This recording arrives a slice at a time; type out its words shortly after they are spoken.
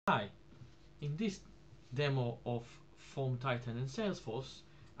In this demo of Form Titan and Salesforce,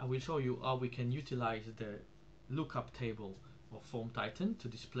 I will show you how we can utilize the lookup table of Form Titan to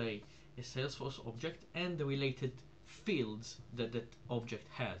display a Salesforce object and the related fields that that object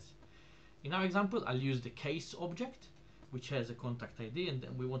has. In our example, I'll use the case object, which has a contact ID, and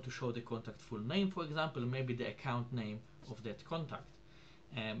then we want to show the contact full name, for example, maybe the account name of that contact.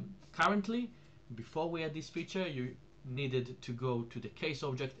 Currently, before we add this feature, you needed to go to the case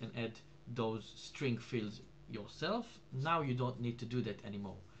object and add those string fields yourself. Now you don't need to do that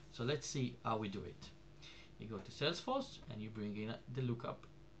anymore. So let's see how we do it. You go to Salesforce and you bring in the lookup,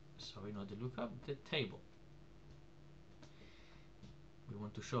 sorry, not the lookup, the table. We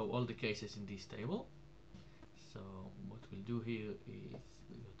want to show all the cases in this table. So what we'll do here is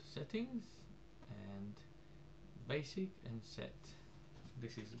we go to settings and basic and set.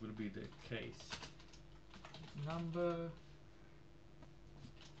 This will be the case number,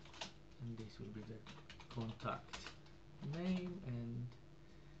 and this will be the contact name and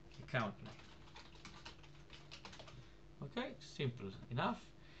account name. Okay, simple enough.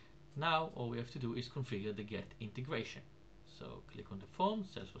 Now all we have to do is configure the get integration. So click on the form,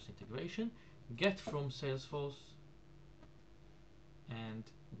 Salesforce integration, get from Salesforce, and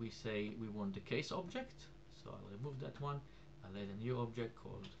we say we want the case object. So I'll remove that one. I'll add a new object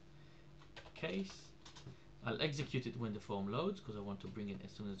called case. I'll execute it when the form loads because I want to bring it as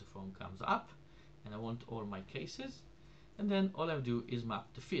soon as the form comes up, and I want all my cases. And then all I do is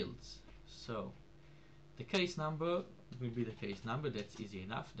map the fields. So the case number will be the case number. That's easy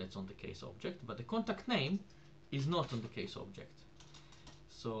enough. That's on the case object, but the contact name is not on the case object.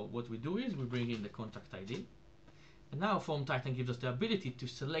 So what we do is we bring in the contact ID, and now Form Titan gives us the ability to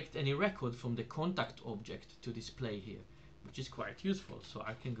select any record from the contact object to display here, which is quite useful. So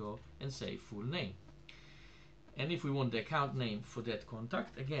I can go and say full name, and if we want the account name for that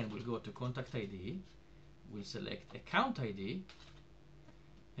contact, again we'll go to contact ID, we'll select account ID,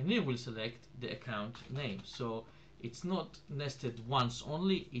 and here we'll select the account name. So it's not nested once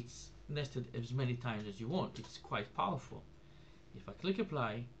only, it's nested as many times as you want. It's quite powerful. If I click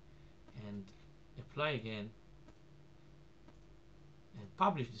apply and apply again and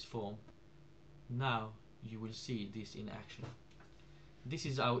publish this form, now you will see this in action. This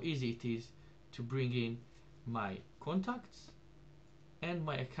is how easy it is to bring in my contacts and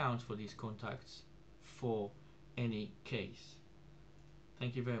my account for these contacts for any case.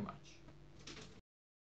 Thank you very much.